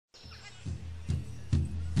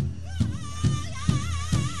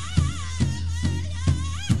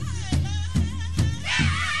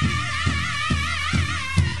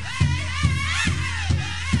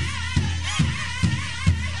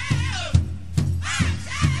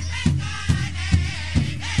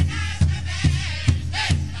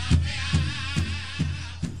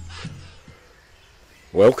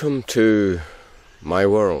Welcome to my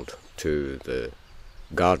world, to the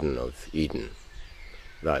Garden of Eden,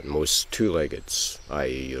 that most two-leggeds,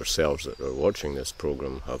 i.e. yourselves that are watching this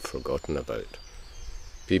program, have forgotten about.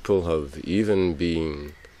 People have even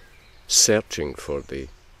been searching for the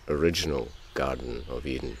original Garden of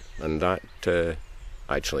Eden, and that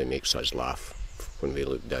actually makes us laugh when we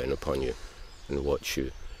look down upon you and watch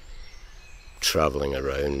you travelling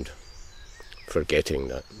around, forgetting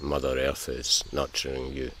that Mother Earth is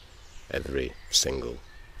nurturing you every single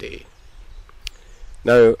day.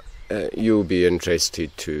 Now, you'll be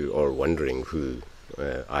interested to, or wondering who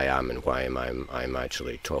I am and why I'm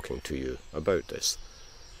actually talking to you about this.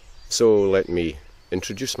 So let me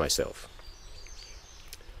introduce myself.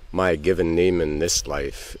 My given name in this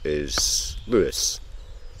life is Lewis,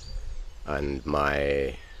 and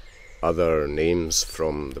my other names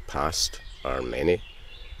from the past are many,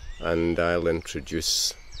 and I'll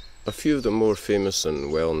introduce a few of the more famous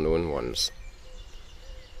and well-known ones.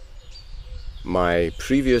 My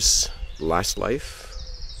previous last life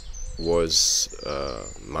was a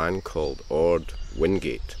man called Ord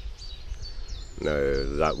Wingate. Now,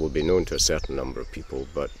 that will be known to a certain number of people,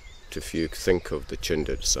 but if you think of the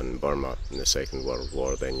Chindits and Burma in the Second World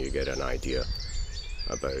War, then you get an idea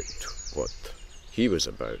about what he was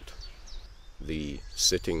about. The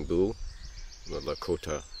Sitting Bull, the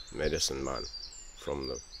Lakota medicine man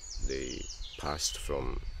from the past,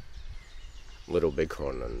 from Little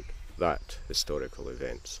Bighorn and that historical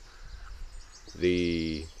events.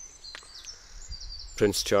 The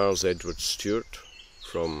Prince Charles Edward Stuart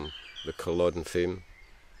from the Culloden fame.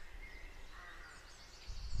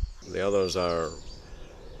 The others are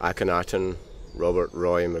Akhenaten, Robert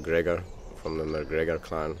Roy McGregor from the McGregor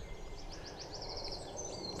clan,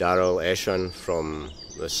 Darrell Eshan from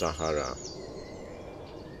the Sahara,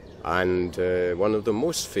 and one of the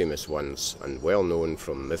most famous ones and well known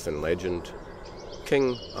from myth and legend,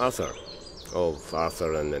 King Arthur, of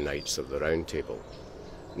Arthur and the Knights of the Round Table.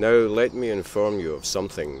 Now let me inform you of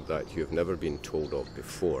something that you've never been told of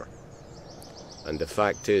before, and the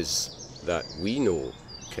fact is that we know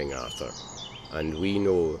King Arthur, and we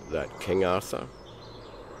know that King Arthur,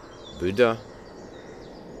 Buddha,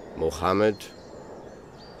 Mohammed,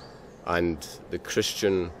 and the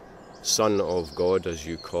Christian Son of God, as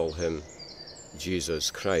you call him, Jesus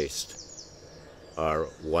Christ, are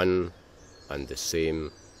one and the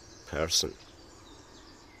same person.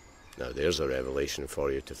 Now there's a revelation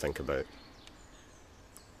for you to think about.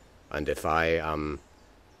 And if I am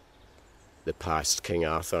the past King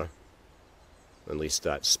Arthur, at least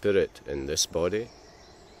that spirit in this body,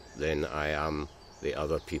 then I am the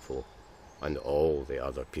other people and all the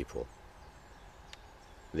other people.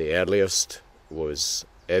 The earliest was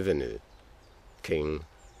Evennu, king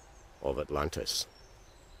of Atlantis.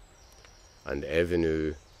 And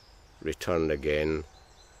Evennu returned again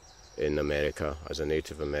in America as a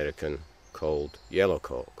Native American called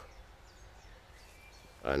Yellowhawk.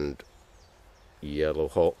 And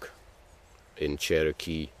Yellowhawk in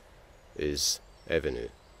Cherokee is Evennu.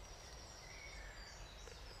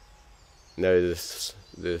 Now,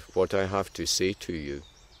 what I have to say to you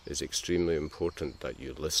is extremely important that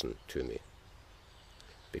you listen to me,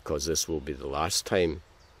 because this will be the last time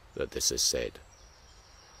that this is said,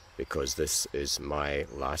 because this is my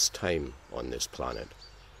last time on this planet.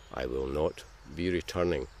 I will not be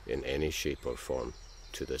returning in any shape or form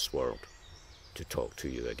to this world to talk to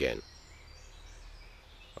you again.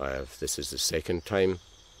 This is the second time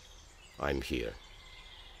I'm here,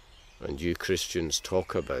 and you Christians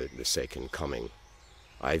talk about the second coming.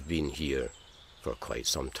 I've been here for quite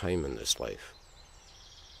some time in this life,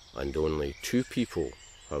 and only 2 people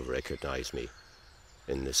have recognized me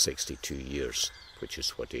in the 62 years, which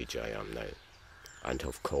is what age I am now, and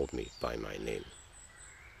have called me by my name.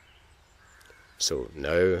 So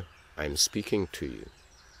now I'm speaking to you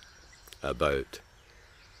about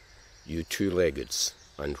you two-leggeds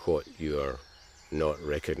and what you are not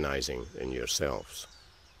recognizing in yourselves,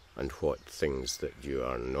 and what things that you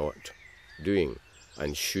are not doing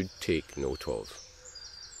and should take note of.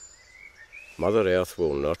 Mother Earth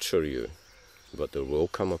will nurture you, but there will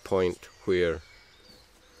come a point where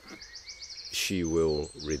she will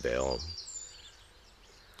rebel.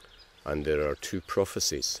 And there are 2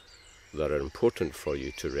 prophecies that are important for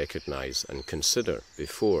you to recognize and consider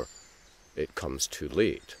before it comes too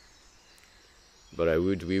late. But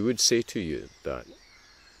we would say to you that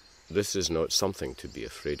this is not something to be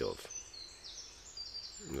afraid of.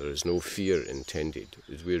 There is no fear intended.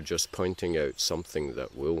 We're just pointing out something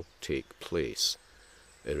that will take place,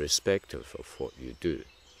 irrespective of what you do.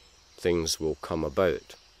 Things will come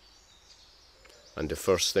about. And the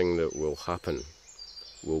first thing that will happen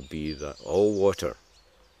will be that all water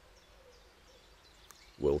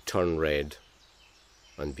will turn red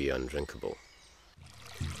and be undrinkable.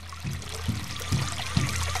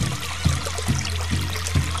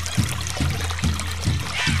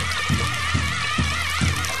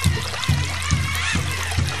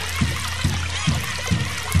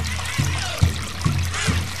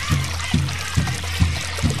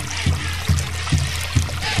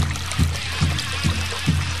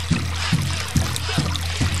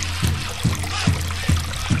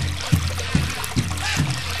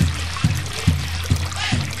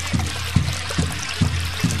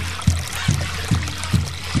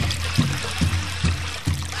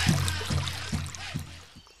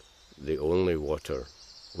 The only water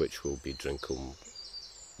which will be drinkable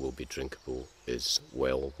is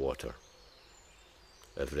well water.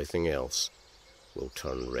 Everything else will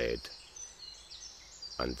turn red,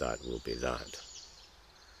 and that will be that.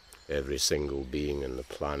 Every single being in the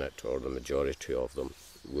planet, or the majority of them,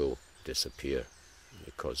 will disappear,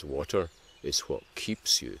 because water is what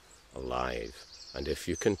keeps you alive. And if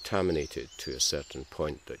you contaminate it to a certain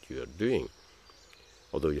point that you are doing,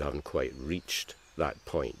 although you haven't quite reached that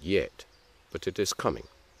point yet, but it is coming.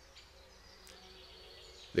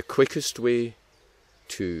 The quickest way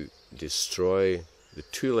to destroy the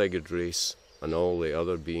two-legged race and all the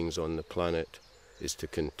other beings on the planet is to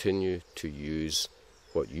continue to use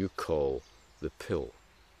what you call the pill.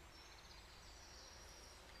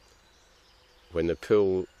 When the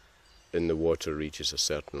pill in the water reaches a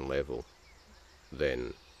certain level,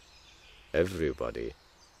 then everybody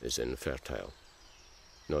is infertile.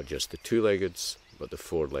 Not just the two-leggeds, but the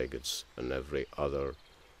four-leggeds and every other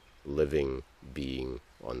living being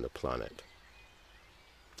on the planet.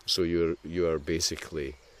 So you are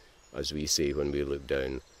basically, as we say when we look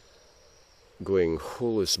down, going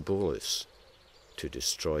holus bolus to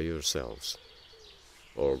destroy yourselves.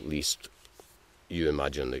 Or at least you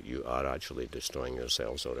imagine that you are actually destroying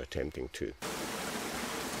yourselves or attempting to.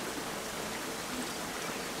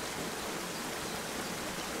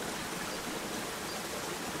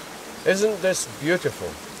 Isn't this beautiful?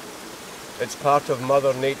 It's part of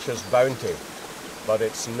Mother Nature's bounty, but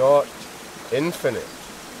it's not infinite.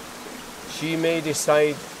 She may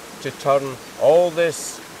decide to turn all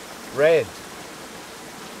this red